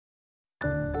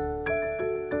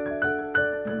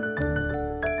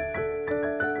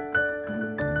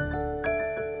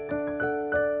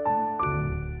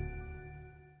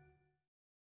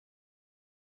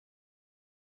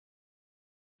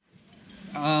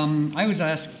I was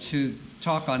asked to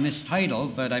talk on this title,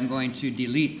 but I'm going to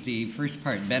delete the first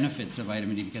part, benefits of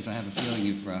vitamin D, because I have a feeling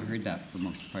you've heard that for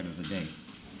most part of the day.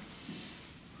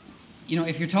 You know,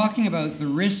 if you're talking about the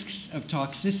risks of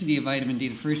toxicity of vitamin D,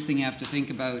 the first thing you have to think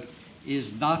about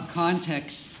is the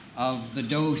context of the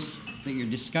dose that you're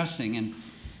discussing. And,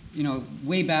 you know,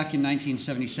 way back in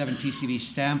 1977, TCB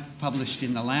Stamp published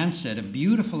in The Lancet a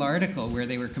beautiful article where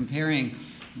they were comparing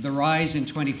the rise in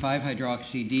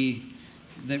 25-hydroxy-D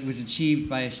that was achieved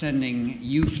by sending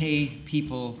UK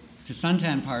people to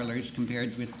suntan parlors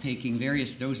compared with taking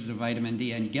various doses of vitamin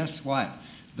D. And guess what?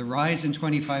 The rise in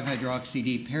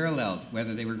 25-hydroxy-D paralleled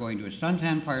whether they were going to a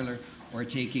suntan parlor or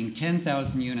taking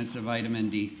 10,000 units of vitamin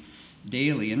D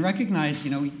daily. And recognize, you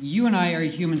know, you and I are a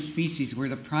human species. We're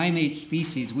the primate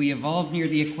species. We evolved near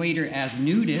the equator as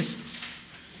nudists.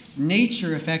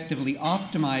 Nature effectively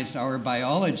optimized our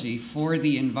biology for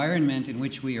the environment in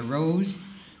which we arose.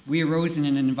 We arose in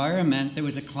an environment that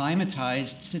was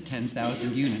acclimatized to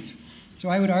 10,000 units. So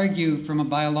I would argue from a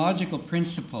biological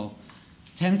principle,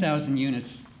 10,000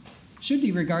 units should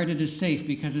be regarded as safe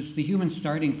because it's the human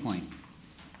starting point.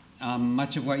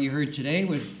 Much of what you heard today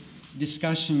was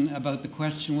discussion about the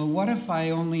question, well, what if I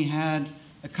only had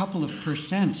a couple of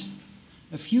percent,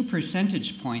 a few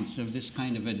percentage points of this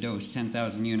kind of a dose,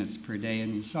 10,000 units per day,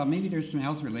 and you saw maybe there's some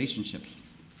health relationships.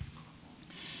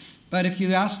 But if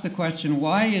you ask the question,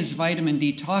 why is vitamin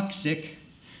D toxic?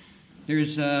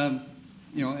 There's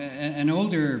an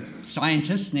older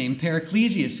scientist named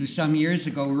Periclesius who some years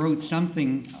ago wrote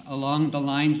something along the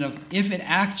lines of, if it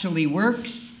actually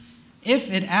works,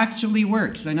 if it actually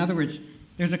works. In other words,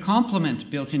 there's a complement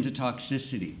built into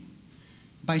toxicity.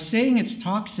 By saying it's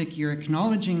toxic, you're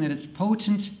acknowledging that it's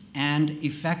potent and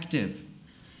effective.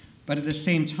 But at the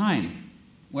same time,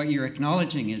 what you're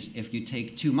acknowledging is if you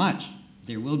take too much,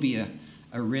 there will be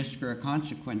a risk or a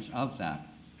consequence of that.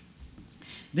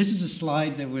 This is a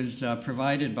slide that was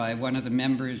provided by one of the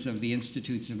members of the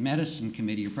Institutes of Medicine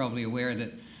Committee. You're probably aware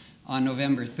that on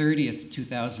November 30th,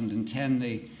 2010,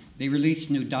 they released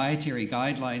new dietary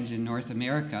guidelines in North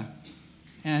America.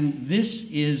 And this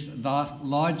is the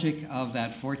logic of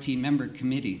that 14-member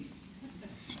committee.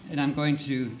 And I'm going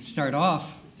to start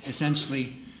off,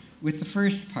 essentially, with the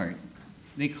first part.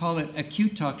 They call it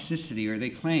acute toxicity, or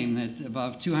they claim that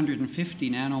above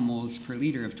 250 nanomoles per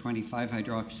liter of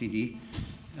 25-hydroxy-D,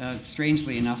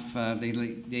 strangely enough, they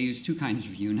use two kinds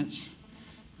of units,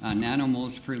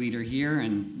 nanomoles per liter here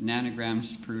and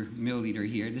nanograms per milliliter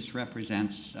here. This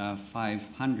represents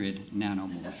 500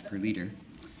 nanomoles per liter.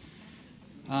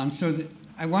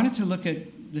 I wanted to look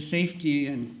at the safety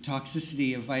and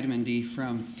toxicity of vitamin D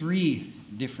from three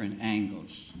different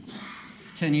angles.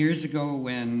 10 years ago,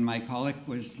 when my colleague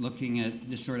was looking at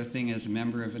this sort of thing as a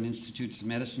member of an Institutes of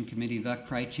Medicine committee, the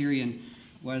criterion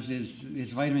was,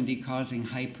 is vitamin D causing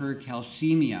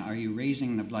hypercalcemia? Are you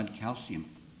raising the blood calcium?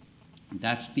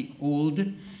 That's the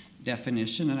old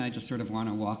definition, and I just sort of want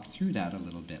to walk through that a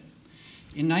little bit.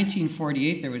 In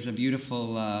 1948, there was a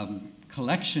beautiful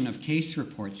collection of case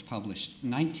reports published,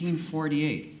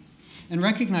 1948. And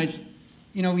recognize,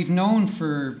 you know, we've known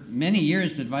for many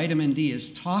years that vitamin D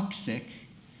is toxic.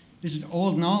 This is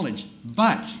old knowledge.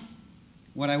 But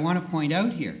what I want to point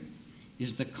out here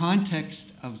is the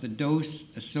context of the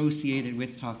dose associated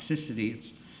with toxicity.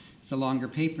 It's a longer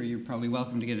paper. You're probably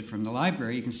welcome to get it from the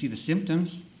library. You can see the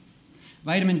symptoms.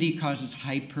 Vitamin D causes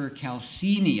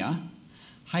hypercalcemia.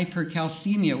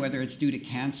 Hypercalcemia, whether it's due to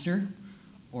cancer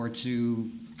or to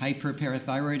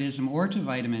hyperparathyroidism or to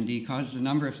vitamin D, causes a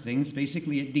number of things.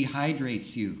 Basically, it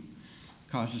dehydrates you,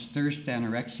 causes thirst,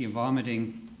 anorexia,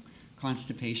 vomiting,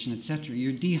 constipation, etc.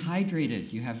 You're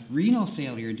dehydrated. You have renal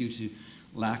failure due to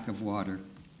lack of water.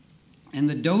 And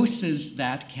the doses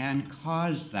that can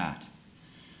cause that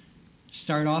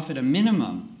start off at a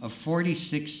minimum of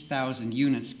 46,000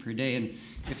 units per day. And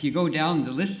if you go down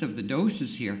the list of the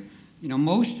doses here, you know,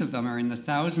 most of them are in the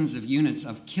thousands of units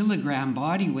of kilogram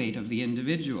body weight of the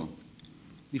individual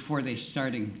before they're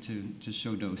starting to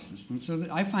show doses. And so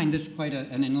I find this quite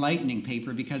an enlightening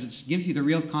paper because it gives you the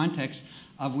real context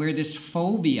of where this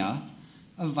phobia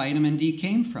of vitamin D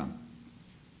came from.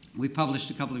 We published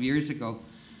a couple of years ago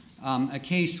a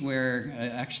case where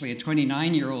actually a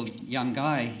 29-year-old young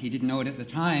guy, he didn't know it at the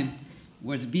time,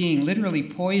 was being literally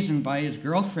poisoned by his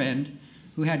girlfriend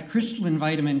who had crystalline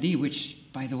vitamin D, which,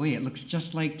 by the way, it looks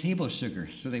just like table sugar.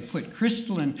 So they put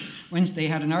crystalline, when they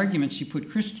had an argument, she put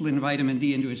crystalline vitamin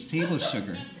D into his table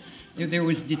sugar. There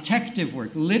was detective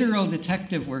work, literal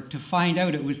detective work, to find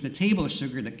out it was the table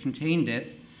sugar that contained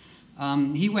it.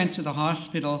 He went to the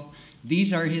hospital.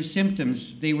 These are his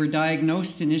symptoms. They were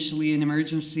diagnosed initially in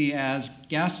emergency as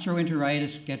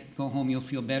gastroenteritis. Go home, you'll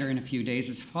feel better in a few days.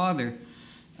 His father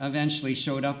eventually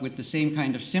showed up with the same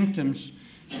kind of symptoms,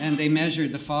 and they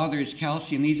measured the father's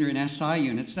calcium. These are in SI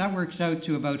units. That works out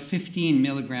to about 15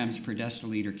 milligrams per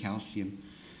deciliter calcium.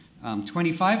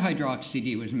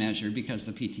 25-hydroxy-D was measured because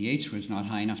the PTH was not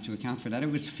high enough to account for that. It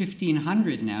was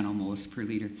 1,500 nanomoles per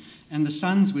liter, and the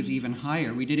son's was even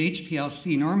higher. We did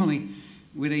HPLC. Normally,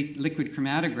 with a liquid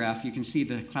chromatograph, you can see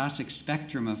the classic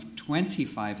spectrum of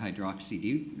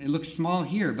 25-hydroxy-D. It looks small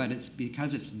here, but it's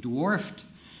because it's dwarfed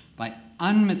by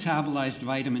unmetabolized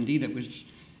vitamin D that was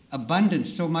abundant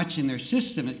so much in their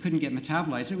system it couldn't get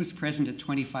metabolized. It was present at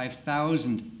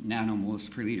 25,000 nanomoles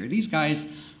per liter. These guys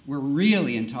were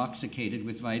really intoxicated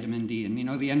with vitamin D. And you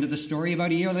know the end of the story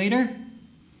about a year later?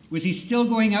 Was he still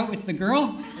going out with the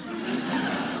girl?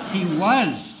 He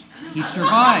was. He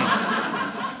survived.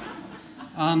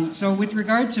 So with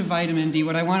regard to vitamin D,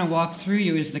 what I want to walk through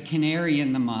you is the canary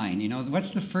in the mine. You know,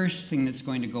 what's the first thing that's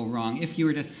going to go wrong? If you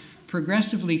were to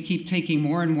progressively keep taking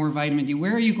more and more vitamin D,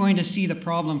 where are you going to see the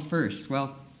problem first?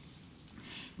 Well,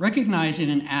 recognize in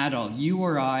an adult, you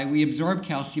or I, we absorb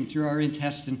calcium through our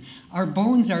intestine. Our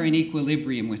bones are in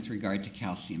equilibrium with regard to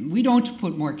calcium. We don't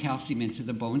put more calcium into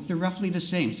the bones. They're roughly the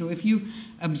same. So if you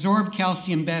absorb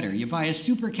calcium better, you buy a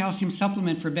super calcium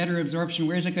supplement for better absorption,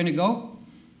 where's it going to go?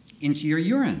 Into your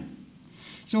urine.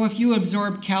 So if you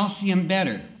absorb calcium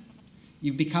better,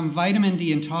 you've become vitamin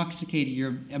D intoxicated,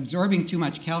 you're absorbing too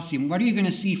much calcium, what are you going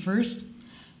to see first?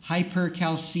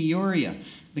 Hypercalciuria.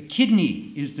 The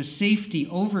kidney is the safety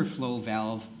overflow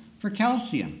valve for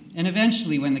calcium. And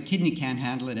eventually, when the kidney can't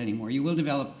handle it anymore, you will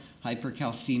develop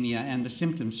hypercalcemia and the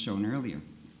symptoms shown earlier.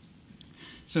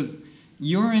 So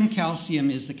urine calcium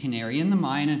is the canary in the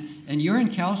mine. And urine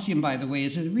calcium, by the way,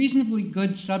 is a reasonably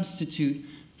good substitute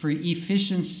for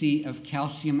efficiency of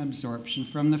calcium absorption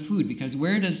from the food. Because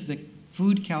where does the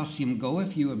food calcium go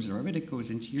if you absorb it? It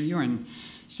goes into your urine.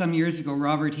 Some years ago,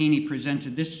 Robert Haney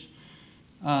presented this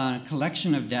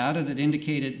collection of data that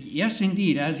indicated, yes,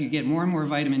 indeed, as you get more and more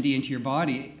vitamin D into your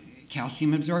body,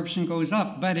 calcium absorption goes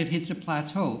up, but it hits a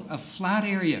plateau, a flat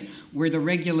area where the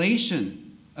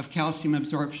regulation of calcium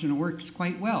absorption works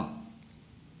quite well.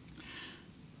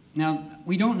 Now,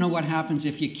 we don't know what happens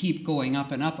if you keep going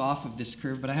up and up off of this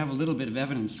curve, but I have a little bit of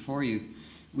evidence for you.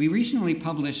 We recently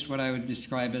published what I would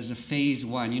describe as a phase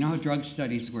 1. You know how drug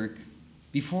studies work?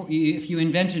 If you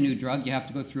invent a new drug, you have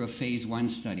to go through a phase 1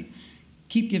 study.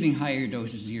 Keep giving higher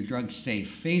doses, your drug's safe.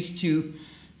 Phase 2,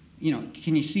 you know,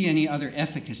 can you see any other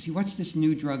efficacy? What's this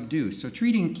new drug do? So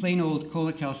treating plain old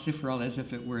cholecalciferol as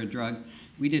if it were a drug,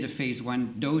 we did a phase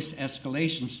 1 dose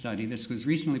escalation study. This was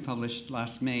recently published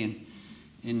last May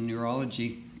in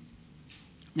Neurology.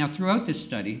 Now, throughout this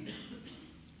study,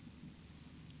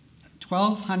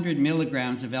 1,200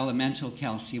 milligrams of elemental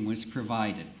calcium was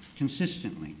provided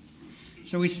consistently.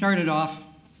 So we started off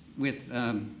with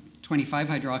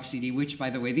 25-hydroxy-D, which, by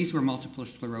the way, these were multiple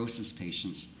sclerosis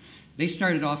patients. They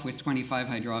started off with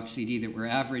 25-hydroxy-D that were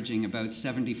averaging about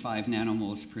 75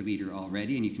 nanomoles per liter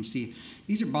already. And you can see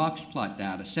these are box plot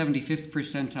data, 75th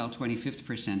percentile, 25th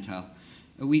percentile.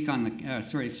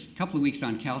 A couple of weeks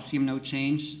on calcium, no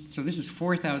change. So this is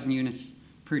 4,000 units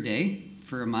per day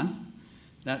for a month.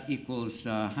 That equals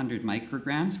 100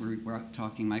 micrograms. We're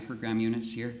talking microgram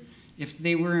units here. If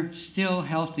they were still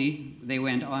healthy, they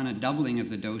went on a doubling of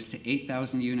the dose to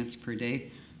 8,000 units per day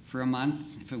for a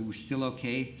month. If it was still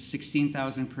okay,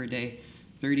 16,000 per day,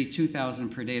 32,000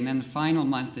 per day. And then the final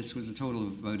month, this was a total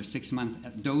of about a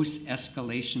 6-month dose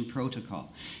escalation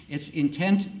protocol. Its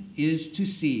intent is to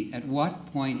see at what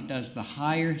point does the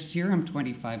higher serum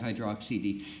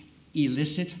 25-hydroxy-D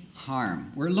elicit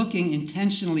harm. We're looking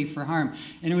intentionally for harm.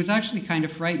 And it was actually kind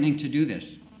of frightening to do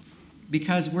this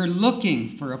because we're looking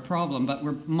for a problem, but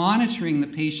we're monitoring the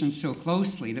patient so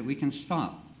closely that we can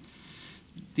stop.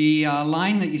 The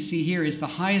line that you see here is the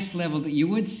highest level that you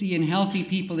would see in healthy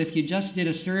people if you just did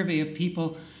a survey of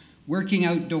people working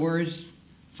outdoors,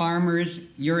 farmers,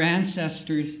 your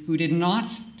ancestors who did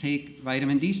not take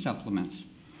vitamin D supplements.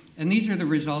 And these are the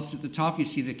results. At the top, you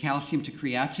see the calcium to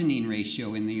creatinine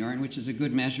ratio in the urine, which is a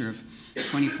good measure of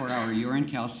 24-hour urine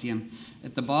calcium.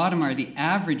 At the bottom are the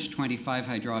average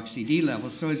 25-hydroxy-D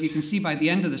levels. So as you can see, by the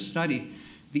end of the study,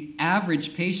 the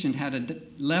average patient had a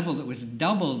level that was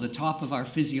double the top of our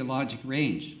physiologic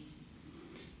range.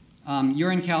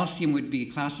 Urine calcium would be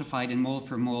classified in mole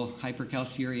per mole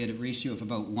hypercalciuria at a ratio of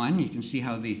about 1. You can see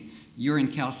how the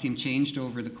urine calcium changed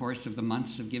over the course of the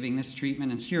months of giving this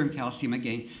treatment. And serum calcium,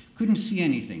 again, couldn't see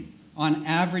anything. On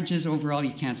averages, overall,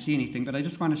 you can't see anything. But I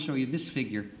just want to show you this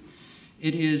figure.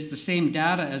 It is the same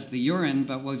data as the urine,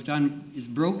 but what we've done is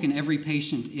broken every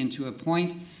patient into a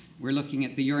point. We're looking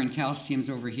at the urine calciums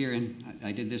over here, and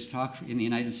I did this talk in the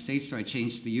United States, so I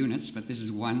changed the units, but this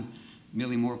is 1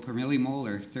 millimole per millimole,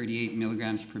 or 38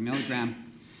 milligrams per milligram.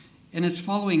 And it's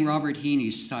following Robert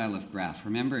Heaney's style of graph.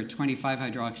 Remember,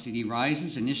 25-hydroxy-D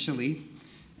rises initially.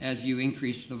 As you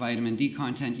increase the vitamin D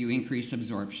content, you increase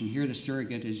absorption. Here, the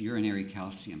surrogate is urinary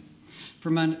calcium.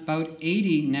 From about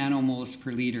 80 nanomoles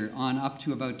per liter on up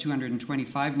to about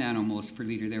 225 nanomoles per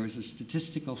liter, there was a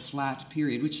statistical flat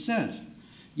period, which says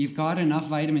you've got enough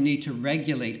vitamin D to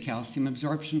regulate calcium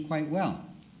absorption quite well.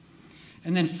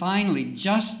 And then finally,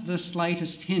 just the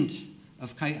slightest hint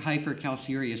of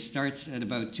hypercalciuria starts at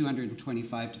about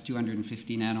 225 to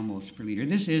 250 nanomoles per liter.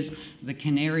 This is the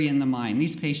canary in the mine.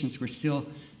 These patients were still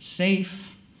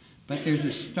safe, but there's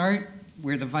a start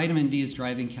where the vitamin D is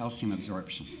driving calcium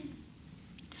absorption.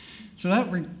 So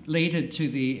that related to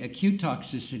the acute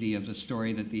toxicity of the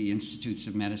story that the Institutes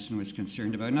of Medicine was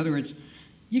concerned about. In other words,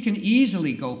 you can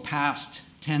easily go past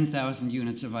 10,000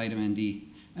 units of vitamin D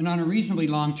and on a reasonably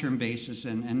long-term basis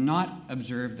and not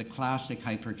observe the classic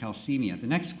hypercalcemia. The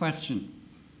next question,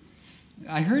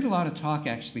 I heard a lot of talk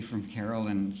actually from Carol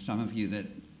and some of you that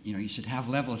you should have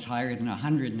levels higher than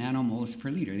 100 nanomoles per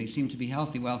liter. They seem to be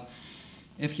healthy. Well,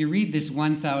 if you read this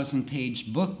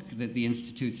 1,000-page book that the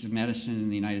Institutes of Medicine in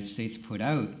the United States put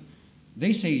out,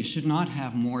 they say you should not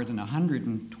have more than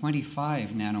 125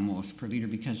 nanomoles per liter,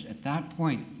 because at that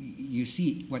point you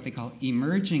see what they call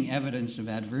emerging evidence of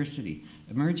adversity,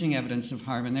 emerging evidence of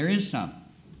harm, and there is some.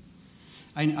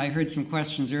 I heard some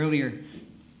questions earlier,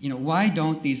 why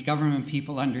don't these government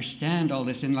people understand all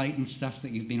this enlightened stuff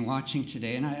that you've been watching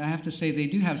today? And I have to say they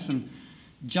do have some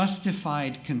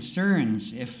justified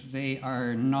concerns if they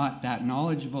are not that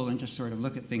knowledgeable and just sort of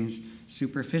look at things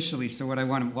superficially. So what I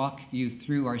want to walk you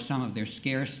through are some of their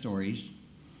scare stories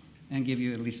and give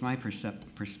you at least my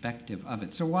perspective of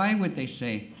it. So why would they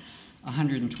say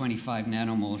 125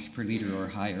 nanomoles per liter or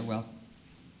higher? Well,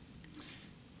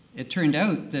 it turned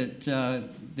out that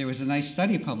there was a nice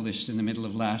study published in the middle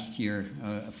of last year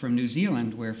from New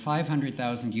Zealand where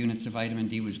 500,000 units of vitamin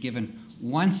D was given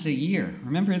once a year.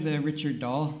 Remember the Richard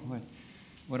Dahl,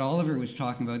 what Oliver was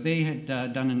talking about? They had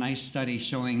done a nice study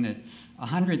showing that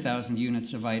 100,000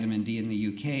 units of vitamin D in the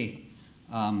UK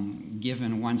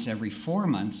given once every 4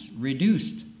 months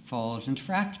reduced falls and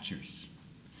fractures.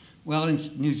 Well, in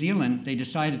New Zealand, they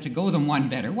decided to go them one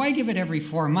better. Why give it every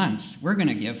 4 months? We're going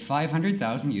to give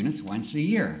 500,000 units once a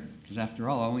year, because after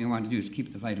all we want to do is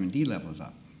keep the vitamin D levels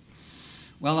up.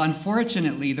 Well,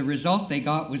 unfortunately, the result they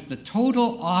got was the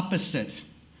total opposite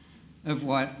of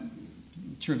what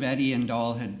Trivedi and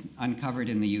Dahl had uncovered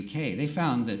in the UK. They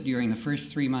found that during the first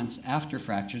 3 months after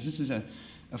fractures, this is a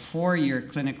 4-year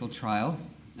clinical trial,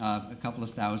 a couple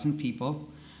of thousand people,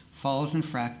 falls and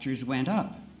fractures went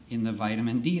up in the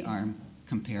vitamin D arm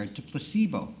compared to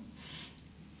placebo.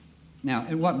 Now,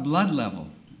 at what blood level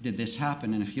did this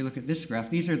happen? And if you look at this graph,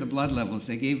 these are the blood levels.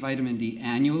 They gave vitamin D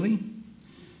annually.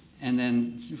 And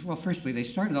then, well, firstly, they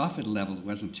started off at a level that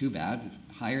wasn't too bad,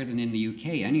 higher than in the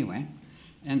UK anyway.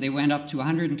 And they went up to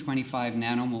 125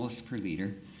 nanomoles per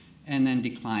liter and then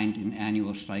declined in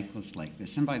annual cycles like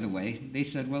this. And by the way, they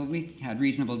said, well, we had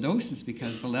reasonable doses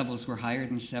because the levels were higher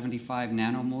than 75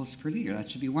 nanomoles per liter. That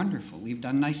should be wonderful. We've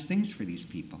done nice things for these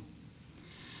people.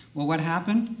 Well, what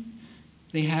happened?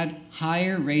 They had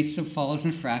higher rates of falls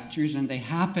and fractures, and they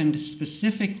happened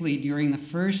specifically during the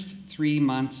first 3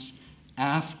 months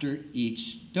after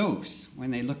each dose when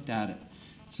they looked at it.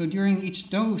 So during each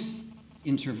dose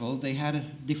interval, they had a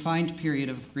defined period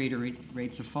of greater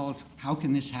rates of falls. How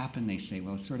can this happen, they say?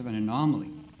 Well, it's sort of an anomaly.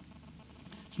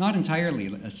 It's not entirely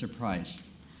a surprise.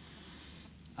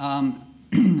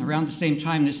 Around the same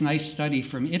time, this nice study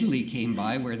from Italy came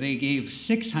by where they gave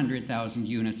 600,000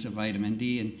 units of vitamin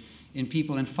D in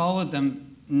people and followed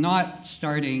them not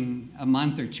starting a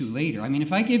month or two later. I mean,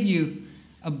 if I give you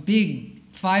a big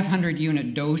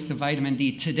 500-unit dose of vitamin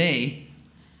D today,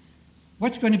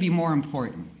 what's going to be more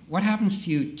important? What happens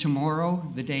to you tomorrow,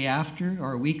 the day after,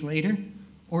 or a week later?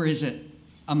 Or is it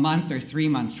a month or 3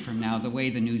 months from now, the way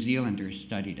the New Zealanders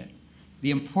studied it?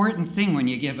 The important thing when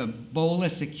you give a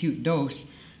bolus acute dose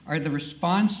are the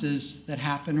responses that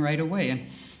happen right away.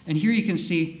 And here you can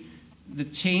see the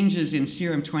changes in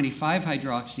serum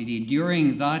 25-hydroxy-D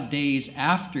during the days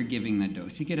after giving the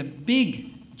dose. You get a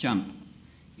big jump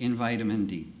in vitamin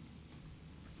D.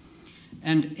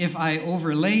 And if I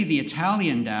overlay the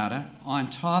Italian data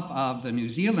on top of the New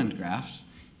Zealand graphs,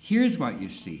 here's what you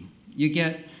see. You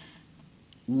get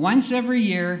once every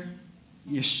year,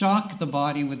 you shock the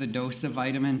body with a dose of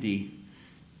vitamin D.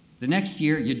 The next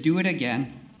year, you do it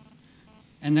again.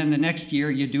 and then the next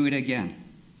year you do it again.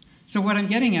 So what I'm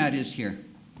getting at is here,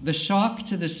 the shock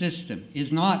to the system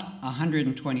is not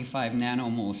 125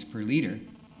 nanomoles per liter,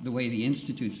 the way the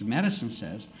Institutes of Medicine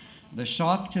says. The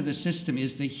shock to the system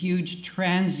is the huge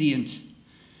transient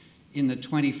in the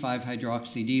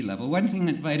 25-hydroxy-D level. One thing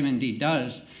that vitamin D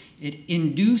does, it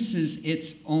induces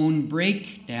its own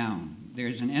breakdown.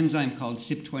 There's an enzyme called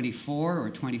CYP24 or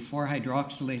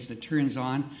 24-hydroxylase that turns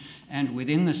on, and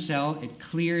within the cell it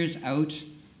clears out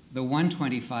the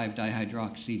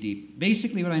 125-dihydroxy-D.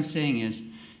 Basically what I'm saying is,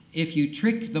 if you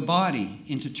trick the body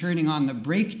into turning on the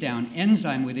breakdown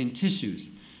enzyme within tissues,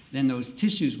 then those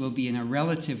tissues will be in a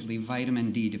relatively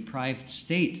vitamin D deprived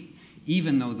state,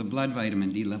 even though the blood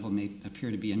vitamin D level may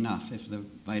appear to be enough. If the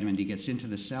vitamin D gets into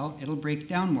the cell, it'll break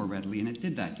down more readily, and it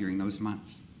did that during those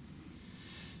months.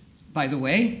 By the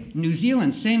way, New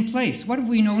Zealand, same place. What have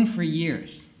we known for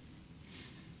years?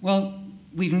 Well,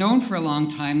 we've known for a long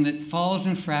time that falls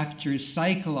and fractures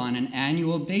cycle on an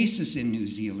annual basis in New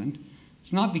Zealand.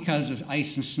 It's not because of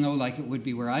ice and snow like it would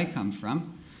be where I come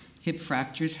from. Hip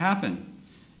fractures happen.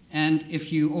 And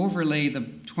if you overlay the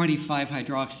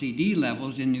 25-hydroxy-D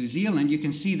levels in New Zealand, you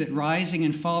can see that rising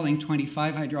and falling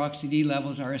 25-hydroxy-D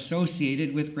levels are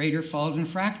associated with greater falls and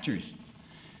fractures.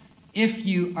 If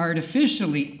you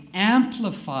artificially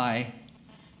amplify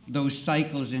those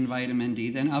cycles in vitamin D,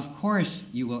 then of course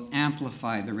you will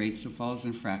amplify the rates of falls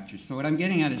and fractures. So what I'm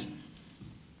getting at is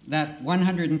that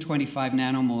 125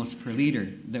 nanomoles per liter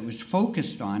that was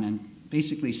focused on and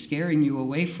basically scaring you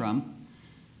away from,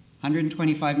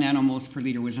 125 nanomoles per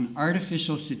liter was an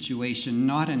artificial situation,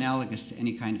 not analogous to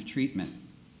any kind of treatment.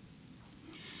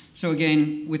 So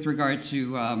again, with regard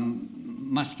to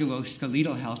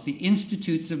musculoskeletal health, the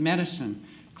Institutes of Medicine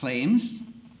claims,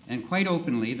 and quite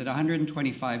openly, that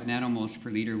 125 nanomoles per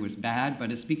liter was bad,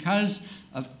 but it's because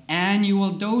of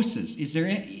annual doses.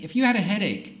 If you had a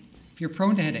headache, if you're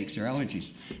prone to headaches or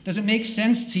allergies, does it make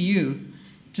sense to you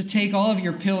to take all of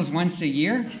your pills once a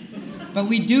year? But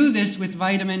we do this with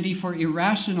vitamin D for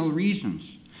irrational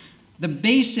reasons. The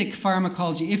basic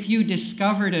pharmacology, if you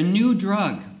discovered a new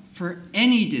drug for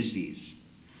any disease,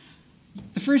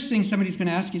 the first thing somebody's going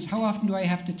to ask is, how often do I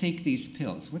have to take these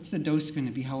pills? What's the dose going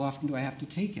to be? How often do I have to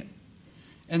take it?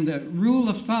 And the rule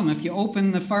of thumb, if you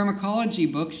open the pharmacology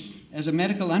books as a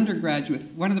medical undergraduate,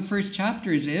 one of the first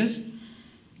chapters is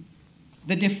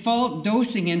the default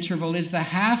dosing interval is the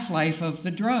half-life of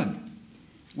the drug.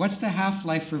 What's the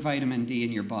half-life for vitamin D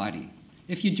in your body?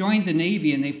 If you joined the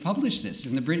Navy, and they've published this,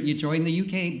 and you join the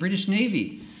UK British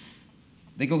Navy,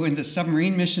 they go into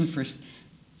submarine mission for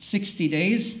 60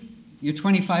 days, your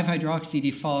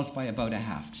 25-hydroxy-D falls by about a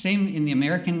half. Same in the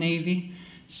American Navy,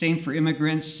 same for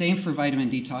immigrants, same for vitamin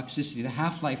D toxicity. The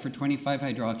half-life for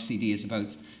 25-hydroxy-D is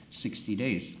about 60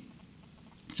 days.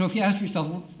 So if you ask yourself,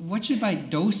 well, what should my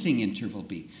dosing interval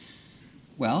be?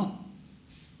 Well,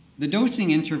 the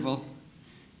dosing interval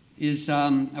is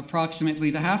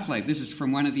approximately the half-life. This is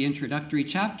from one of the introductory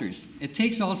chapters. It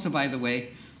takes also, by the way,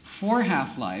 4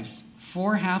 half-lives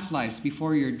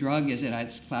before your drug is at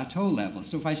its plateau level.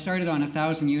 So if I started on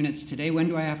 1,000 units today, when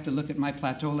do I have to look at my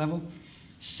plateau level?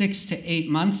 6 to 8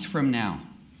 months from now.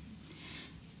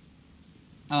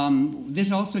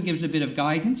 This also gives a bit of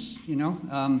guidance, you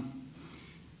know.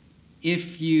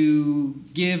 If you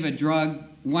give a drug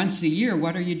once a year,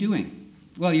 what are you doing?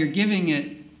 Well, you're giving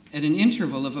it at an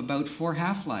interval of about 4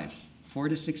 half-lives, 4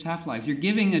 to 6 half-lives. You're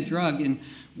giving a drug in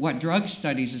what drug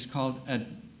studies is called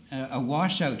a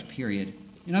washout period.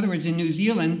 In other words, in New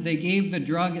Zealand, they gave the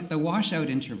drug at the washout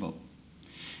interval.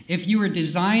 If you were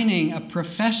designing a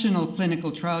professional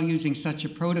clinical trial using such a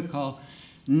protocol,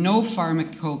 no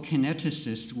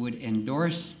pharmacokineticist would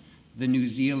endorse the New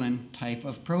Zealand type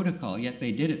of protocol, yet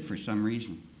they did it for some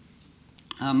reason.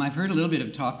 I've heard a little bit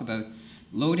of talk about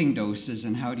loading doses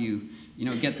and how do you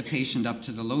get the patient up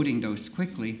to the loading dose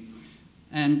quickly.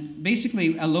 And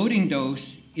basically, a loading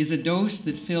dose is a dose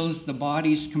that fills the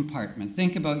body's compartment.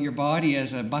 Think about your body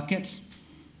as a bucket,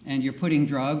 and you're putting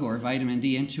drug or vitamin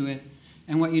D into it.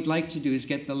 And what you'd like to do is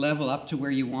get the level up to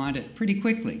where you want it pretty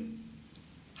quickly.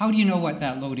 How do you know what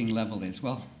that loading level is?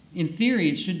 Well, in theory,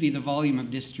 it should be the volume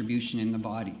of distribution in the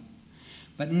body.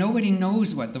 But nobody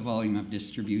knows what the volume of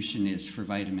distribution is for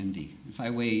vitamin D. If I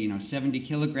weigh 70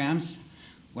 kilograms,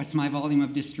 what's my volume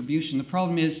of distribution? The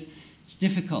problem is, it's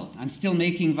difficult. I'm still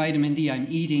making vitamin D. I'm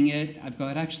eating it. I've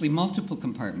got actually multiple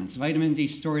compartments. Vitamin D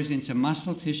stores into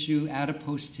muscle tissue,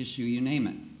 adipose tissue, you name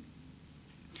it.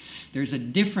 There's a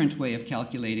different way of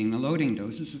calculating the loading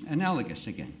dose. This is analogous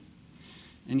again.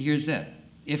 And here's it.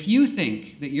 If you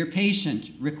think that your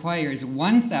patient requires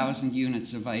 1,000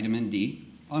 units of vitamin D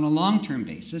on a long-term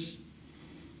basis,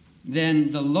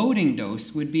 then the loading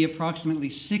dose would be approximately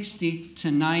 60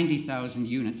 to 90,000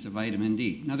 units of vitamin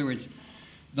D. In other words,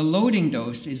 the loading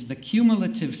dose is the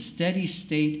cumulative steady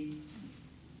state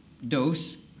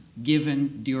dose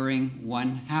given during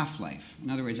one half-life. In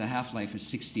other words, a half-life is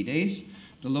 60 days.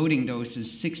 The loading dose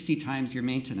is 60 times your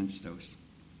maintenance dose.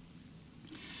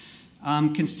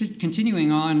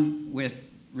 Continuing on with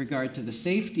regard to the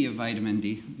safety of vitamin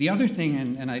D, the other thing,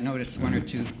 and I noticed one or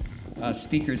two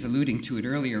speakers alluding to it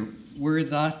earlier, were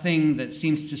the thing that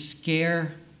seems to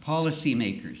scare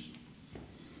policymakers,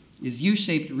 is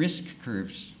U-shaped risk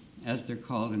curves, as they're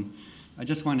called. And I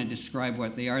just want to describe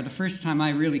what they are. The first time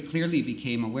I really clearly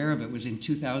became aware of it was in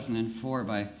 2004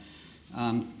 by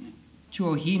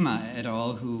Tuohima et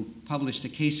al., who published a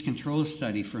case control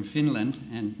study from Finland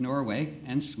and Norway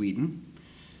and Sweden,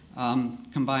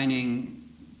 combining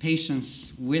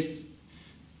patients with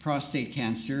prostate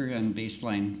cancer and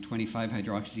baseline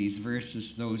 25-hydroxydase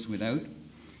versus those without.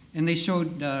 And they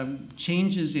showed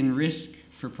changes in risk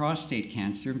for prostate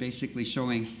cancer, basically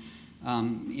showing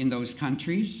in those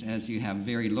countries, as you have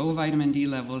very low vitamin D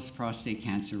levels, prostate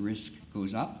cancer risk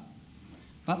goes up.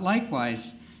 But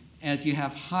likewise, as you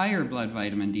have higher blood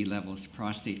vitamin D levels,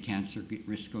 prostate cancer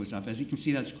risk goes up. As you can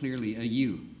see, that's clearly a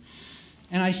U.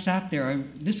 And I sat there.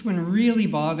 This one really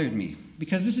bothered me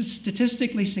because this is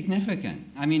statistically significant.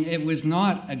 I mean, it was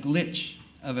not a glitch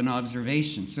of an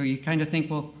observation. So you kind of think,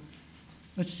 well,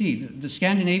 let's see. The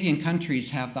Scandinavian countries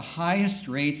have the highest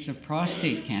rates of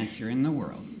prostate cancer in the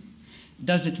world.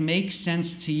 Does it make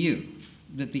sense to you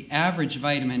that the average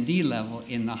vitamin D level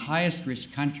in the highest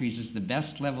risk countries is the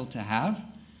best level to have,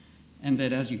 and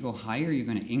that as you go higher, you're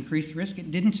going to increase risk?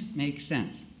 It didn't make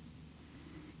sense.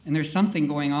 And there's something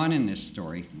going on in this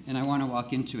story, and I want to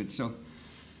walk into it. So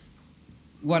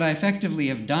what I effectively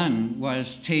have done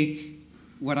was take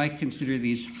what I consider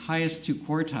these highest two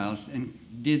quartiles and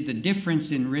did the difference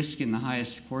in risk in the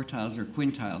highest quartiles or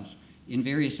quintiles in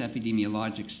various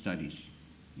epidemiologic studies.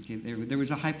 Okay, there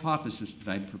was a hypothesis that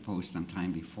I'd proposed some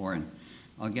time before, and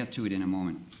I'll get to it in a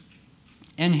moment.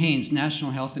 NHANES,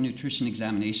 National Health and Nutrition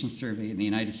Examination Survey in the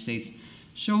United States,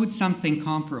 showed something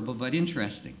comparable but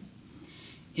interesting.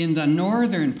 In the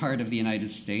northern part of the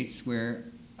United States, where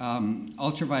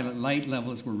ultraviolet light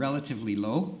levels were relatively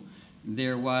low,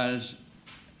 there was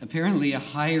apparently a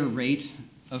higher rate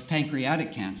of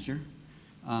pancreatic cancer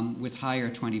with higher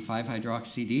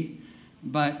 25-hydroxy-D.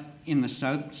 But in the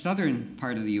southern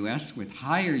part of the US, with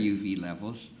higher UV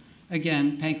levels,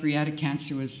 again, pancreatic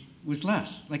cancer was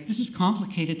less. Like, this is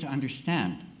complicated to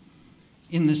understand.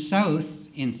 In the south,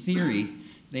 in theory,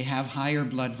 they have higher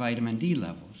blood vitamin D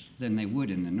levels than they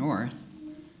would in the north.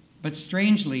 But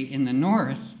strangely, in the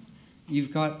north,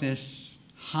 you've got this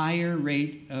higher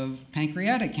rate of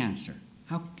pancreatic cancer.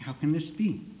 How can this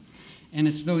be? And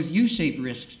it's those U-shaped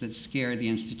risks that scare the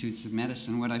Institutes of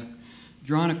Medicine. What I've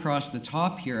drawn across the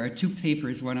top here are two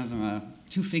papers, one of them,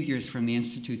 two figures from the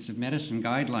Institutes of Medicine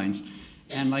guidelines.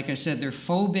 And like I said, they're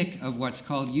phobic of what's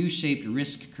called U-shaped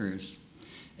risk curves.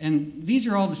 And these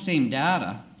are all the same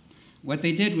data. What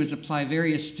they did was apply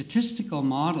various statistical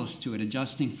models to it,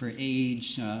 adjusting for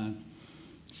age,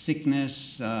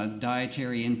 sickness,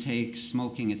 dietary intake,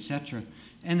 smoking, etc.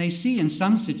 And they see in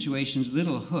some situations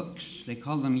little hooks. They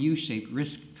call them U-shaped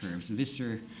risk curves.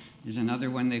 Visser is another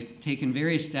one. They've taken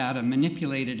various data,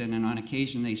 manipulated it, and on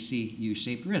occasion they see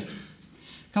U-shaped risk.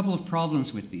 A couple of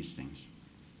problems with these things.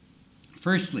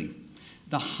 Firstly,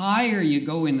 the higher you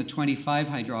go in the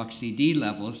 25-hydroxy-D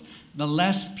levels, the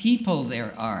less people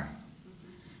there are.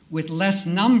 With less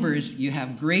numbers, you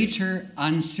have greater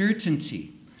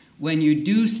uncertainty. When you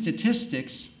do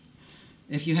statistics,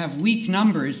 if you have weak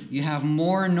numbers, you have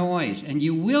more noise, and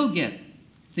you will get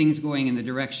things going in the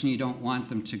direction you don't want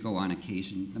them to go on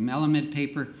occasion. The Melamed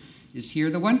paper is here.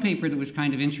 The one paper that was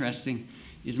kind of interesting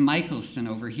is Michelson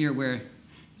over here, where,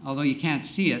 although you can't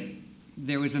see it,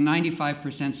 there was a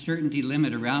 95% certainty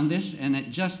limit around this, and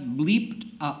it just bleeped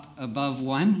up above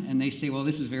 1, and they say, well,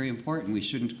 this is very important. We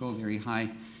shouldn't go very high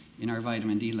in our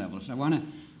vitamin D levels. I want to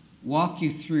walk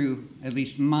you through at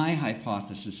least my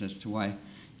hypothesis as to why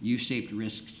U-shaped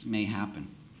risks may happen.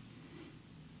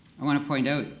 I want to point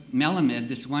out, Melamed,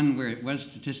 this one where it was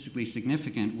statistically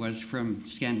significant, was from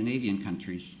Scandinavian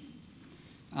countries.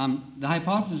 The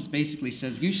hypothesis basically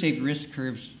says U-shaped risk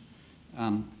curves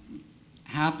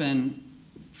happen,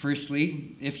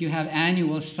 firstly, if you have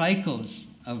annual cycles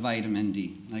of vitamin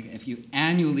D, like if you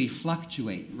annually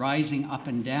fluctuate, rising up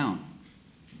and down.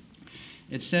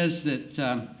 It says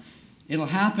that it'll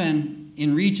happen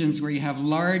in regions where you have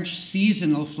large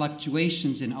seasonal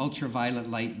fluctuations in ultraviolet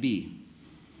light B.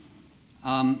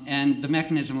 And the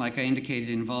mechanism, like I indicated,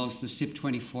 involves the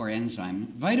CYP24 enzyme.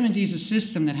 Vitamin D is a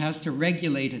system that has to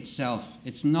regulate itself.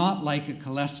 It's not like a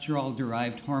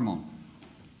cholesterol-derived hormone.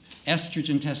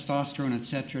 Estrogen, testosterone,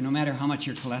 etc., no matter how much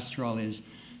your cholesterol is,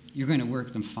 you're going to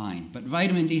work them fine. But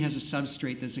vitamin D has a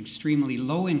substrate that's extremely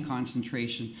low in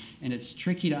concentration, and it's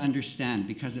tricky to understand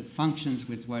because it functions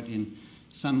with what in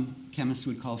some chemists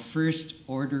would call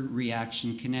first-order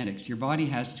reaction kinetics. Your body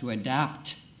has to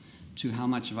adapt to how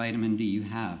much vitamin D you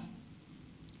have.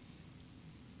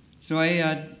 So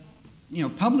I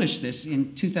published this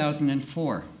in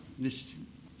 2004, this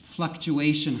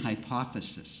fluctuation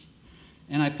hypothesis.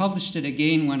 And I published it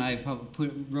again when I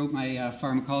wrote my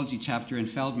pharmacology chapter in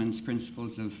Feldman's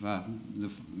Principles of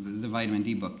the Vitamin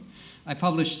D book. I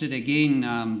published it again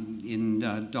in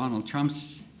Donald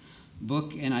Trump's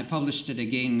book, and I published it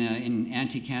again in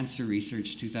Anti-Cancer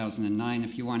Research 2009,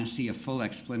 if you want to see a full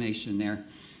explanation there.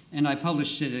 And I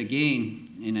published it again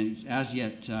in an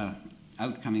as-yet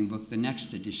outcoming book, the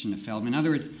next edition of Feldman. In other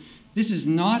words, this is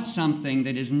not something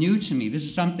that is new to me. This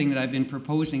is something that I've been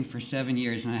proposing for 7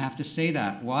 years, and I have to say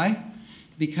that. Why?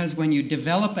 Because when you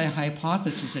develop a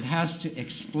hypothesis, it has to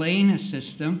explain a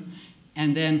system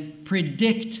and then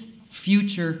predict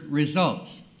future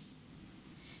results.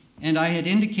 And I had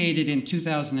indicated in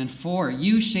 2004,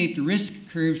 U-shaped risk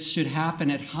curves should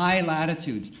happen at high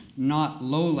latitudes, not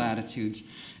low latitudes.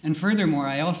 And furthermore,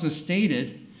 I also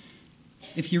stated,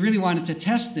 if you really wanted to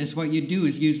test this, what you do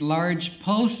is use large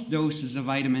pulse doses of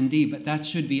vitamin D, but that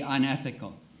should be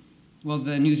unethical. Well,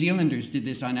 the New Zealanders did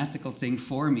this unethical thing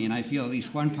for me, and I feel at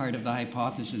least one part of the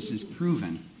hypothesis is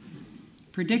proven.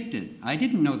 Predicted. I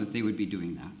didn't know that they would be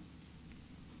doing that.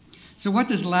 So what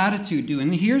does latitude do?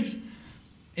 And here's,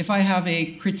 if I have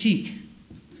a critique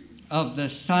of the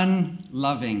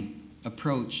sun-loving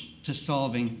approach to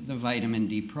solving the vitamin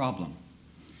D problem.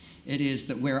 It is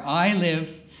that where I live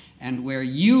and where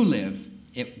you live,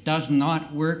 it does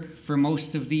not work for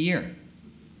most of the year.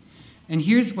 And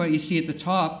here's what you see at the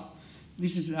top.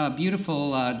 This is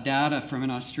beautiful data from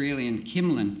an Australian,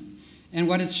 Kimlin. And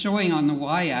what it's showing on the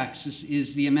y-axis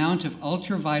is the amount of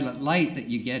ultraviolet light that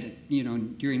you get,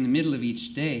 during the middle of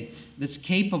each day that's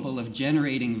capable of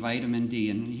generating vitamin D.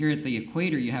 And here at the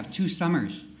equator, you have 2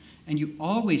 summers, and you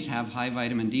always have high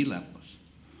vitamin D levels.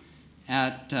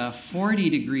 At 40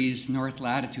 degrees north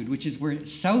latitude, which is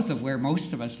south of where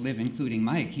most of us live, including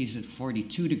Mike, he's at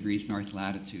 42 degrees north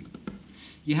latitude.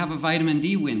 You have a vitamin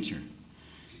D winter.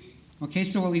 Okay,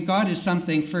 so what we've got is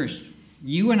something first.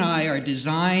 You and I are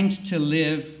designed to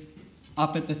live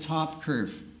up at the top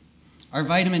curve. Our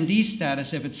vitamin D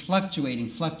status, if it's fluctuating,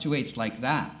 fluctuates like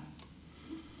that.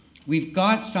 We've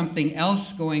got something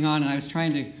else going on, and I was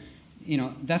trying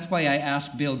to, that's why I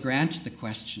asked Bill Grant the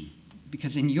question.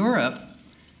 Because in Europe,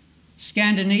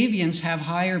 Scandinavians have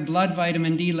higher blood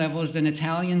vitamin D levels than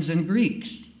Italians and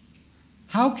Greeks.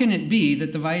 How can it be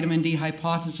that the vitamin D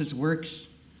hypothesis works?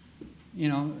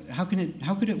 How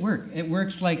could it work? It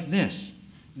works like this.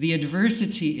 The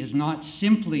adversity is not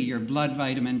simply your blood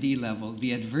vitamin D level.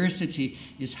 The adversity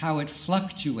is how it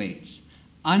fluctuates.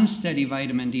 Unsteady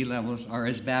vitamin D levels are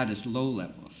as bad as low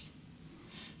levels.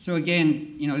 So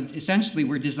again, essentially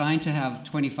we're designed to have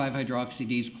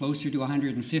 25-hydroxy-Ds closer to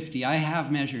 150. I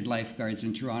have measured lifeguards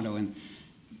in Toronto, and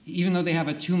even though they have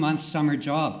a 2-month summer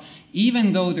job,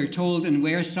 even though they're told and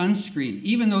wear sunscreen,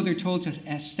 even though they're told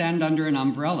to stand under an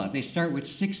umbrella, they start with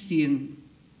 60 in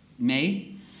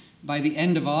May. By the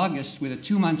end of August, with a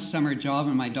 2-month summer job,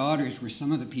 and my daughters were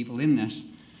some of the people in this,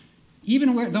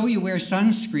 even though you wear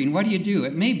sunscreen, what do?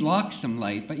 It may block some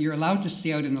light, but you're allowed to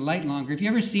stay out in the light longer. Have you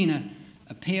ever seen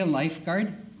a pale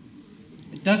lifeguard?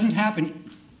 It doesn't happen.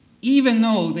 Even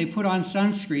though they put on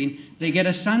sunscreen, they get a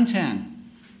suntan.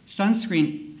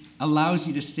 Sunscreen allows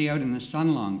you to stay out in the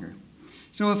sun longer.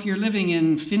 So if you're living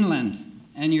in Finland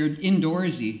and you're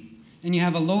indoorsy and you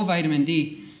have a low vitamin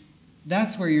D,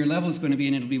 that's where your level is going to be,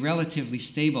 and it'll be relatively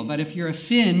stable. But if you're a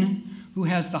Finn who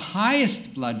has the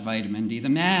highest blood vitamin D, the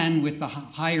man with the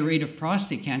higher rate of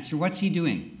prostate cancer, what's he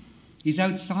doing? He's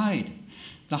outside.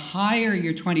 The higher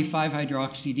your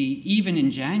 25-hydroxy-D, even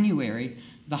in January,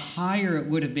 the higher it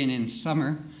would have been in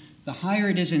summer. The higher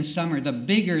it is in summer, the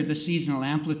bigger the seasonal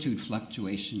amplitude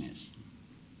fluctuation is.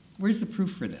 Where's the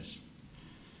proof for this?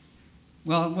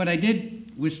 Well, what I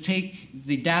did was take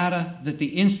the data that the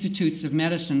Institutes of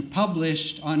Medicine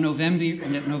published on November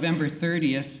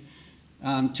 30th,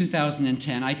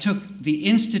 2010. I took the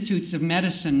Institutes of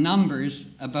Medicine numbers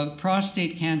about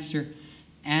prostate cancer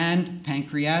and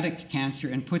pancreatic cancer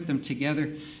and put them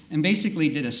together and basically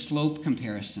did a slope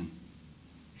comparison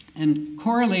and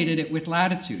correlated it with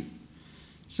latitude.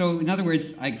 So in other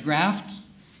words, I graphed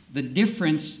the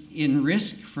difference in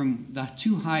risk from the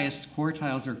two highest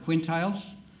quartiles or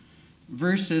quintiles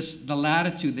versus the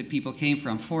latitude that people came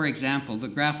from. For example, the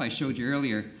graph I showed you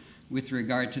earlier with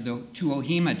regard to the two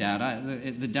OHIMA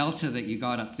data, the delta that you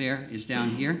got up there is down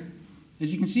here.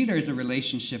 As you can see, there's a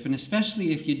relationship, and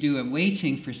especially if you do a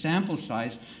weighting for sample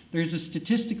size, there's a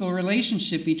statistical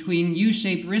relationship between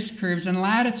U-shaped risk curves and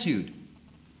latitude.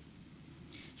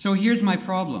 So here's my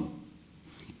problem.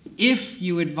 If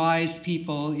you advise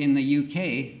people in the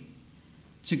UK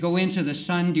to go into the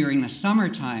sun during the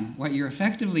summertime, what you're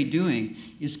effectively doing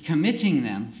is committing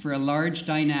them for a large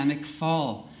dynamic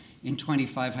fall in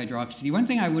 25-hydroxy. One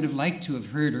thing I would have liked to have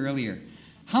heard earlier,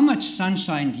 how much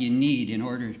sunshine do you need in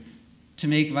order to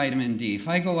make vitamin D? If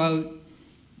I go out,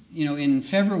 in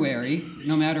February,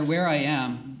 no matter where I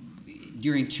am,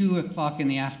 during 2 o'clock in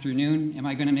the afternoon, am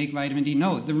I going to make vitamin D?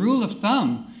 No. The rule of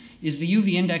thumb is the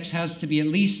UV index has to be at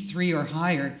least 3 or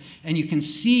higher, and you can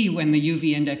see when the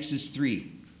UV index is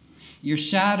 3. Your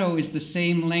shadow is the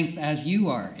same length as you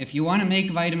are. If you want to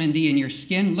make vitamin D in your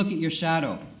skin, look at your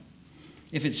shadow.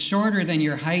 If it's shorter than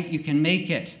your height, you can make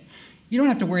it. You don't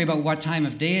have to worry about what time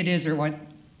of day it is or what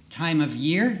time of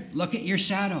year. Look at your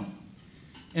shadow.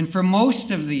 And for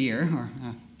most of the year, or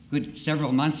a good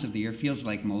several months of the year, feels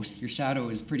like most, your shadow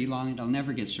is pretty long. It'll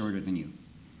never get shorter than you.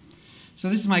 So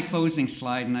this is my closing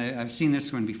slide, and I've seen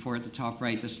this one before at the top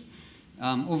right.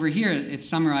 Over here, it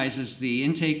summarizes the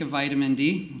intake of vitamin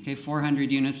D,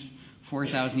 400 units,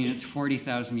 4,000 units,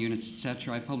 40,000 units,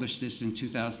 etc. I published this in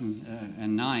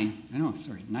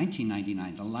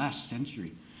 1999, the last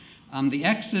century. The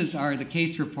X's are the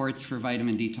case reports for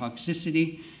vitamin D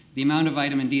toxicity. The amount of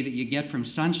vitamin D that you get from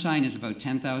sunshine is about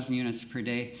 10,000 units per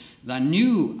day. The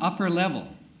new upper level,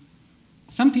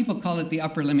 some people call it the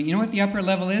upper limit. You know what the upper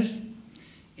level is?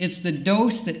 It's the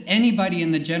dose that anybody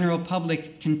in the general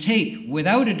public can take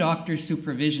without a doctor's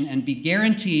supervision and be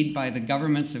guaranteed by the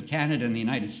governments of Canada and the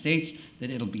United States that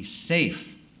it'll be safe.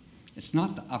 It's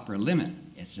not the upper limit,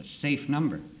 it's a safe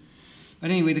number. But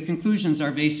anyway, the conclusions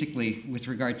are basically with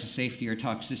regard to safety or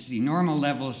toxicity. Normal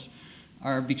levels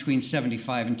are between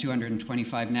 75 and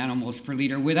 225 nanomoles per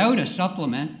liter without a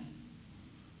supplement.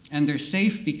 And they're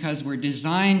safe because we're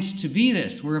designed to be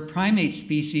this. We're a primate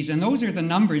species, and those are the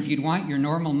numbers you'd want your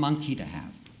normal monkey to have.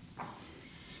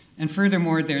 And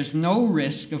furthermore, there's no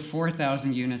risk of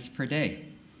 4,000 units per day.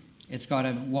 It's got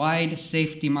a wide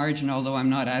safety margin, although I'm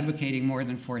not advocating more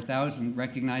than 4,000.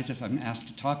 Recognize if I'm asked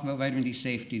to talk about vitamin D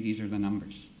safety, these are the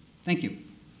numbers. Thank you.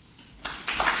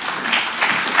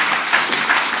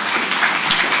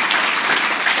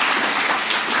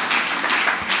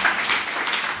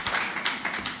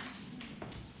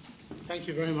 Thank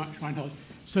you very much, Reinhold.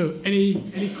 So,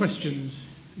 any questions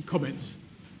and comments?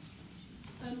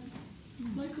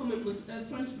 My comment was a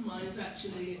friend of mine has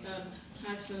actually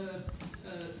had her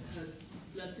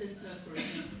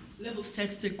levels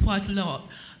tested quite a lot,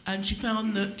 and she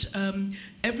found that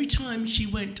every time she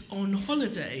went on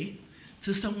holiday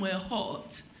to somewhere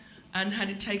hot and had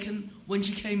it taken when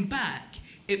she came back,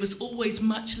 it was always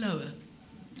much lower.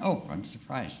 Oh, I'm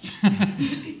surprised.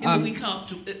 In the week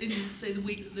after, say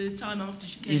the time after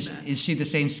she came back. Is she the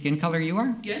same skin color you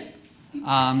are? Yes.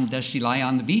 Does she lie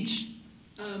on the beach?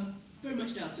 Very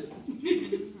much doubt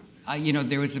it.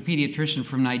 There was a pediatrician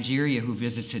from Nigeria who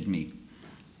visited me.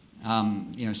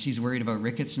 She's worried about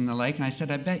rickets and the like, and I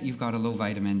said, I bet you've got a low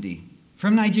vitamin D.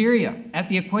 From Nigeria, at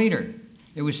the equator,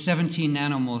 it was 17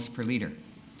 nanomoles per liter.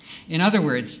 In other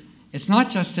words, it's not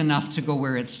just enough to go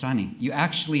where it's sunny. You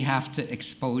actually have to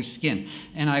expose skin.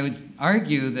 And I would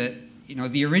argue that,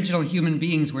 the original human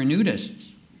beings were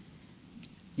nudists,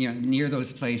 near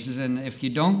those places. And if you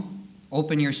don't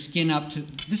open your skin up to,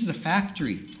 this is a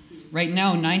factory. Right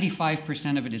now,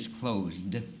 95% of it is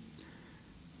closed.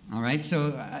 All right,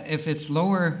 so if it's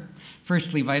lower,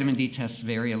 firstly, vitamin D tests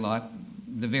vary a lot.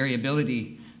 The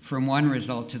variability from one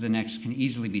result to the next can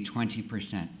easily be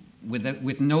 20%.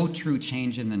 With no true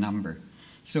change in the number.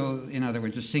 So, in other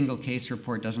words, a single case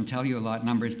report doesn't tell you a lot.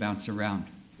 Numbers bounce around.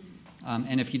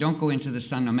 And if you don't go into the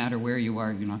sun, no matter where you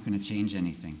are, you're not going to change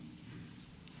anything.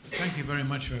 Thank you very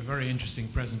much for a very interesting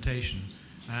presentation.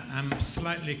 I'm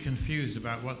slightly confused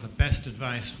about what the best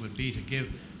advice would be to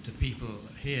give to people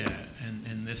here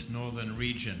in this northern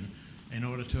region in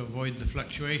order to avoid the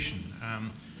fluctuation.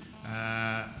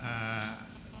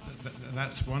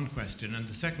 That's one question. And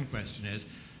the second question is,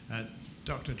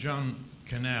 Dr. John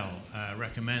Cannell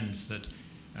recommends that,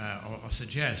 or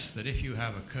suggests that if you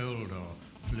have a cold or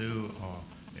flu, or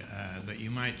that you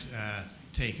might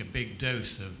take a big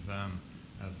dose of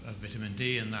vitamin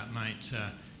D, and that might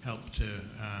help to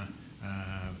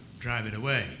drive it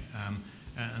away.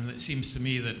 And it seems to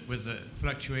me that with the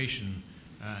fluctuation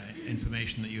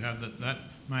information that you have, that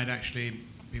might actually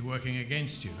be working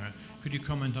against you. Could you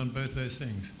comment on both those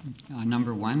things?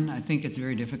 Number one, I think it's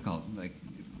very difficult. Like,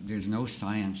 there's no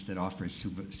science that offers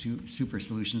super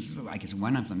solutions. I guess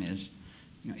one of them is,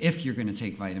 if you're going to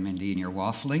take vitamin D and you're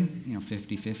waffling,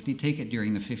 50-50, take it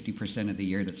during the 50% of the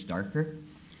year that's darker.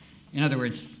 In other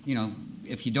words,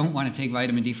 if you don't want to take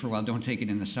vitamin D for a while, don't take it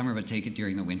in the summer, but take it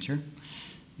during the winter.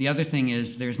 The other thing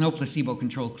is there's no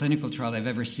placebo-controlled clinical trial I've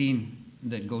ever seen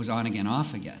that goes on again,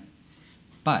 off again.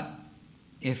 But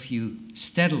if you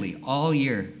steadily, all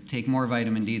year, take more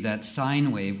vitamin D, that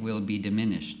sine wave will be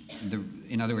diminished.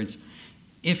 In other words,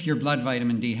 if your blood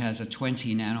vitamin D has a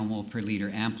 20 nanomole per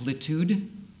liter amplitude,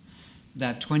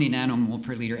 that 20 nanomole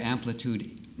per liter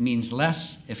amplitude means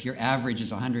less if your average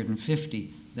is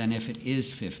 150 than if it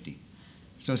is 50.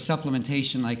 So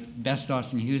supplementation, like Best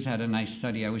Austin Hughes had a nice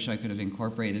study, I wish I could have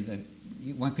incorporated that.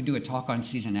 One could do a talk on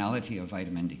seasonality of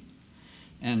vitamin D.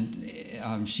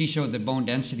 And she showed that bone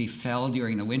density fell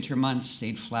during the winter months,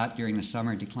 stayed flat during the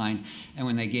summer, declined. And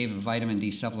when they gave a vitamin D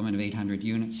supplement of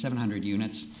 700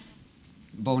 units,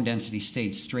 bone density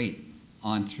stayed straight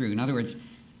on through. In other words,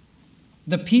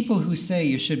 the people who say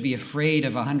you should be afraid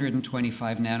of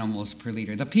 125 nanomoles per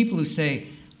liter, the people who say,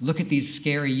 look at these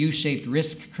scary U-shaped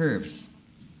risk curves,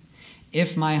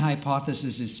 if my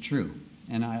hypothesis is true,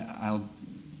 and I'm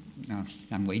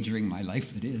wagering my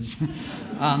life it is,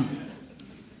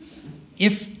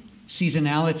 if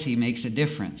seasonality makes a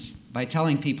difference, by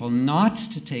telling people not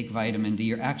to take vitamin D,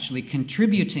 you're actually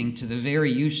contributing to the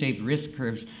very U-shaped risk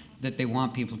curves that they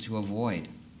want people to avoid.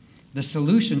 The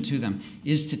solution to them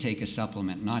is to take a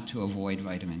supplement, not to avoid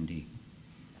vitamin D.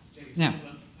 Now,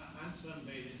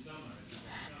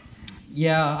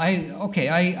 yeah,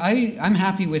 I'm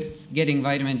happy with getting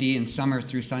vitamin D in summer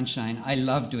through sunshine. I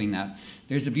love doing that.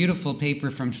 There's a beautiful paper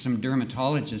from some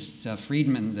dermatologists,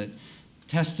 Friedman, that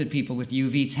tested people with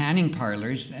UV tanning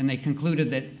parlors, and they concluded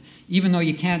that even though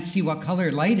you can't see what color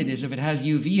light it is, if it has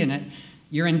UV in it,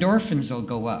 your endorphins will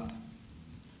go up.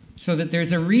 So that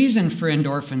there's a reason for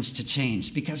endorphins to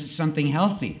change, because it's something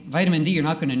healthy. Vitamin D, you're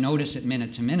not going to notice it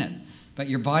minute to minute, but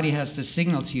your body has to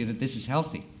signal to you that this is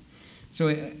healthy.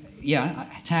 So yeah,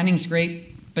 tanning's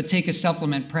great, but take a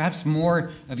supplement, perhaps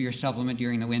more of your supplement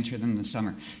during the winter than the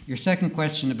summer. Your second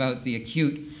question about the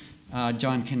acute,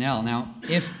 John Cannell. Now,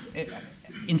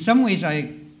 in some ways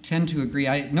I tend to agree.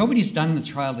 Nobody's done the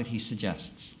trial that he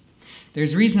suggests.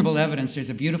 There's reasonable evidence. There's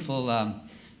a beautiful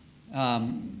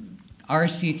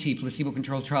RCT,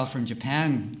 placebo-controlled trial from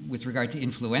Japan with regard to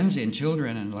influenza in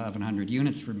children, and 1,100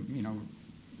 units for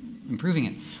improving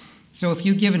it. So if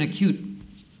you give an acute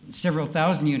several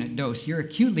thousand unit dose, you're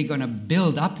acutely going to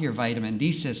build up your vitamin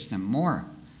D system more.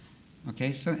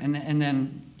 Okay, so and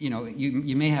then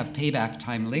you may have payback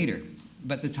time later,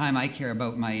 but the time I care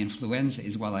about my influenza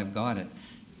is while I've got it.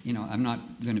 I'm not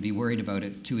going to be worried about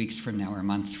it 2 weeks from now or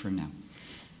months from now.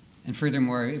 And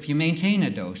furthermore, if you maintain a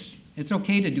dose, it's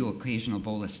okay to do occasional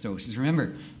bolus doses.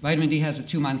 Remember, vitamin D has a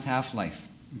 2-month half-life.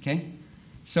 Okay,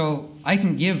 so I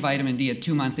can give vitamin D at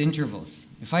 2-month intervals.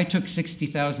 If I took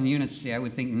 60,000 units today, I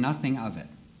would think nothing of it.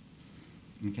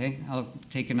 Okay, I'll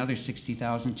take another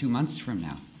 60,000 2 months from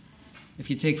now.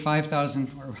 If you take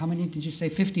 5,000, or how many did you say?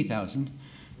 50,000.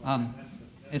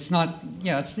 It's not,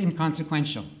 yeah, it's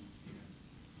inconsequential.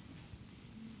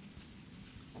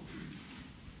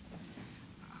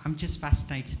 I'm just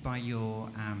fascinated by your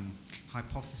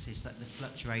hypothesis that the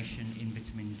fluctuation in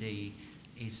vitamin D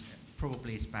is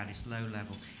probably as bad as low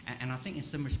level. And I think in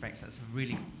some respects that's a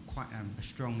really quite a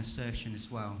strong assertion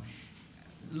as well.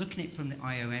 Looking at it from the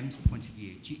IOM's point of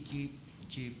view,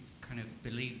 do you kind of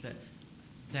believe that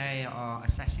they are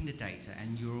assessing the data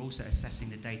and you're also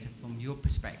assessing the data from your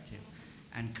perspective,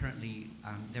 and currently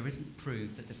there isn't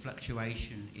proof that the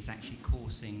fluctuation is actually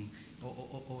causing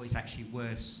or is actually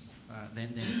worse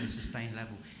than the sustained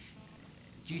level?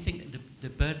 Do you think that the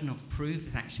burden of proof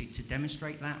is actually to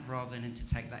demonstrate that rather than to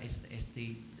take that as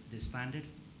the standard?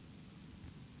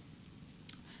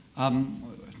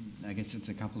 I guess it's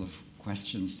a couple of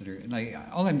questions that are, like,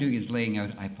 all I'm doing is laying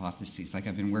out hypotheses. Like,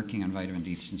 I've been working on vitamin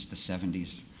D since the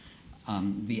 70s.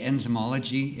 The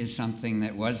enzymology is something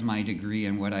that was my degree,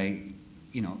 and what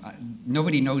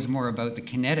nobody knows more about the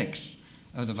kinetics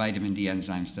of the vitamin D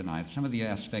enzymes than I. Some of the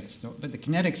aspects don't, but the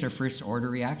kinetics are first order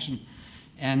reaction,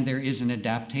 and there is an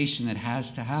adaptation that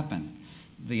has to happen.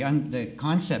 The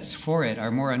concepts for it are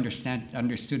more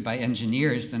understood by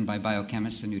engineers than by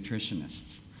biochemists and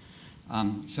nutritionists.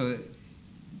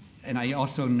 And I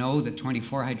also know that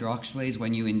 24-hydroxylase,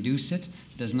 when you induce it,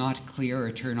 does not clear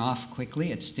or turn off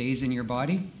quickly. It stays in your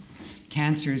body.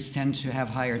 cancers tend to have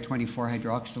higher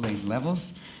 24-hydroxylase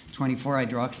levels.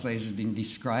 24-hydroxylase has been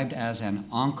described as an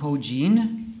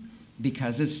oncogene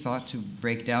because it's thought to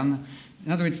break down.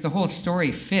 In other words, the whole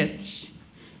story fits.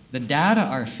 The data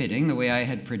are fitting the way I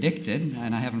had predicted,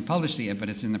 and I haven't published it yet, but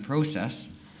it's in the process.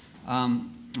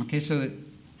 Okay, so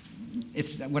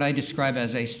it's what I describe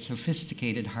as a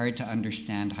sophisticated,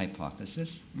 hard-to-understand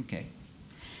hypothesis. Okay.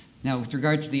 Now, with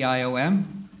regard to the IOM,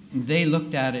 they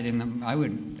looked at it in the, I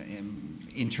would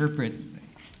interpret,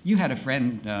 you had a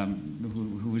friend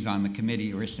who was on the committee,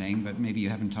 you were saying, but maybe you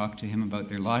haven't talked to him about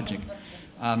their logic.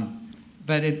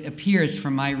 But it appears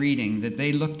from my reading that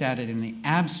they looked at it in the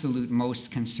absolute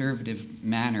most conservative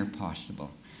manner possible,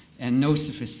 and no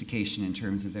sophistication in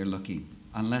terms of their looking,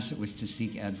 unless it was to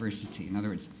seek adversity. In other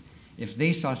words, if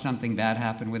they saw something bad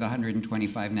happen with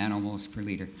 125 nanomoles per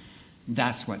liter,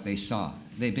 that's what they saw.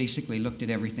 They basically looked at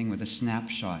everything with a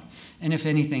snapshot. And if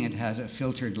anything, it has a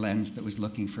filtered lens that was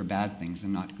looking for bad things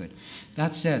and not good.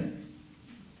 That said,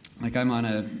 like I'm on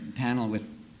a panel with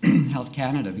Health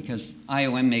Canada because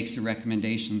IOM makes the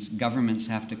recommendations. Governments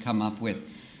have to come up with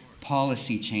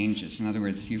policy changes. In other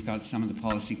words, you've got some of the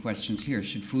policy questions here.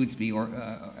 Should foods be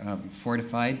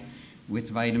fortified with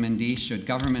vitamin D? Should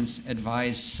governments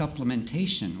advise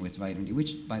supplementation with vitamin D?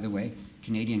 Which, by the way,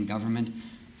 Canadian government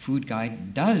food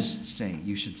guide does say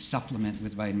you should supplement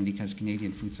with vitamin D because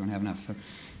Canadian foods don't have enough. So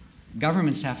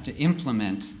governments have to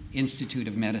implement Institute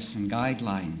of Medicine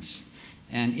guidelines.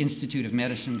 And Institute of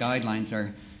Medicine guidelines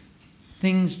are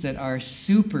things that are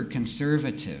super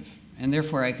conservative. And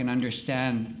therefore I can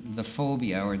understand the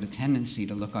phobia or the tendency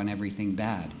to look on everything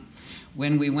bad.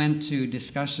 When we went to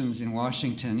discussions in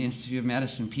Washington, Institute of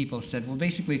Medicine people said, well,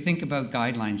 basically think about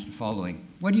guidelines the following.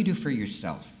 What do you do for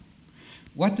yourself?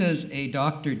 What does a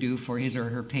doctor do for his or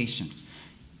her patient?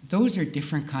 Those are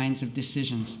different kinds of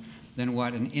decisions than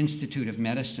what an Institute of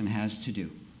Medicine has to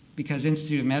do. Because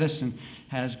Institute of Medicine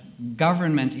has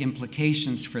government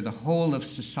implications for the whole of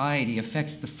society,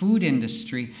 affects the food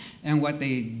industry and what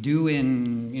they do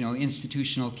in,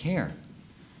 institutional care.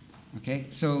 Okay,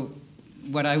 so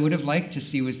what I would have liked to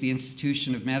see was the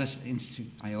Institution of Medicine,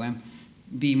 IOM,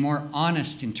 be more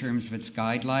honest in terms of its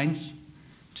guidelines,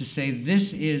 to say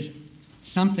this is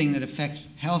something that affects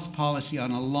health policy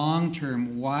on a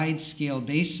long-term, wide-scale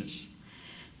basis.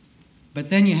 But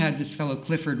then you had this fellow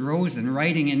Clifford Rosen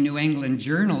writing in New England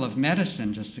Journal of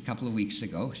Medicine just a couple of weeks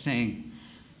ago saying,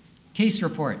 case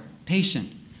report, patient,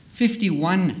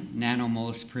 51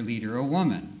 nanomoles per liter, a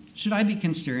woman. Should I be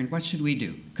concerned? What should we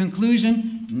do?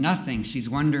 Conclusion, nothing. She's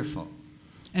wonderful.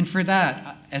 And for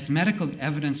that, as medical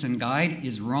evidence and guide,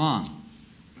 is wrong.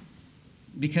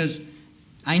 Because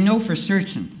I know for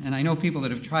certain, and I know people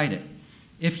that have tried it,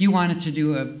 if you wanted to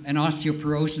do an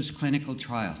osteoporosis clinical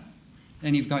trial,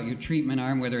 and you've got your treatment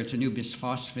arm, whether it's a new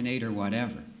bisphosphonate or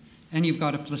whatever, and you've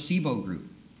got a placebo group,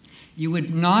 you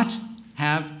would not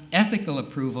have ethical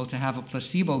approval to have a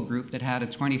placebo group that had a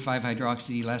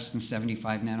 25-hydroxy less than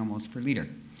 75 nanomoles per liter.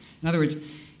 In other words,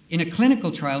 in a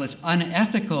clinical trial, it's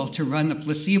unethical to run the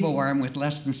placebo arm with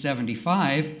less than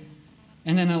 75,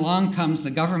 and then along comes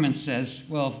the government says,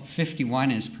 well,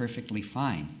 51 is perfectly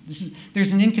fine.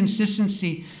 There's an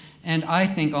inconsistency, and I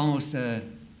think almost a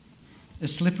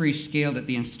slippery scale that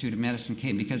the Institute of Medicine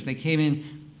came, because they came in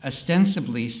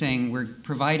ostensibly saying we're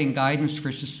providing guidance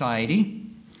for society.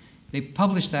 They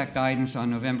published that guidance on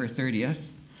November 30th,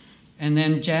 and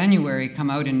then January come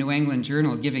out in New England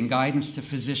Journal giving guidance to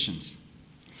physicians.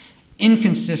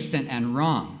 Inconsistent and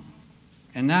wrong.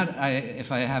 And that,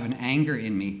 if I have an anger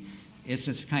in me,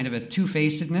 it's kind of a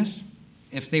two-facedness.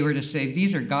 If they were to say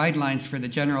these are guidelines for the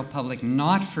general public,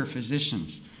 not for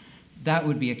physicians, that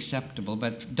would be acceptable,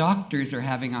 but doctors are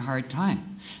having a hard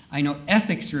time. I know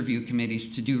ethics review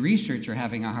committees to do research are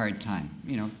having a hard time,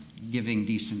 giving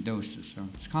decent doses, so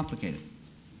it's complicated.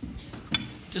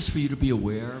 Just for you to be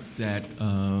aware that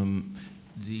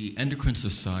the Endocrine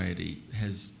Society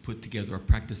has put together a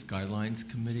practice guidelines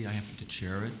committee. I happen to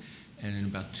chair it, and in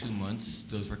about 2 months,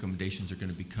 those recommendations are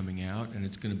going to be coming out, and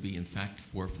it's going to be, in fact,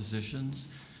 for physicians.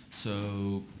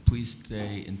 So please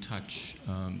stay in touch.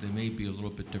 They may be a little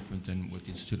bit different than what the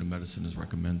Institute of Medicine is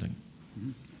recommending.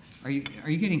 Mm-hmm. Are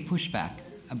you getting pushback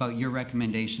about your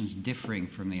recommendations differing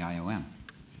from the IOM?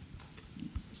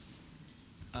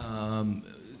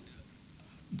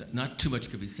 Not too much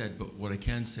could be said, but what I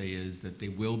can say is that they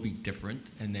will be different,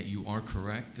 and that you are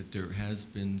correct, that there has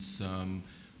been some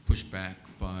pushback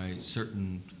by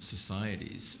certain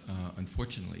societies,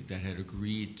 unfortunately, that had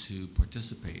agreed to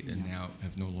participate and now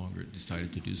have no longer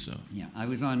decided to do so. Yeah, I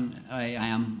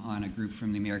am on a group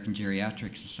from the American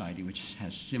Geriatric Society, which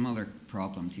has similar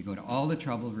problems. You go to all the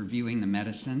trouble reviewing the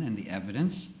medicine and the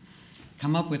evidence,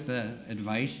 come up with the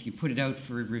advice, you put it out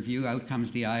for review, out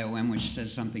comes the IOM, which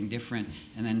says something different,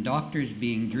 and then doctors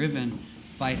being driven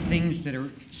by things that are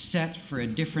set for a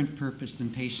different purpose than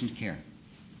patient care.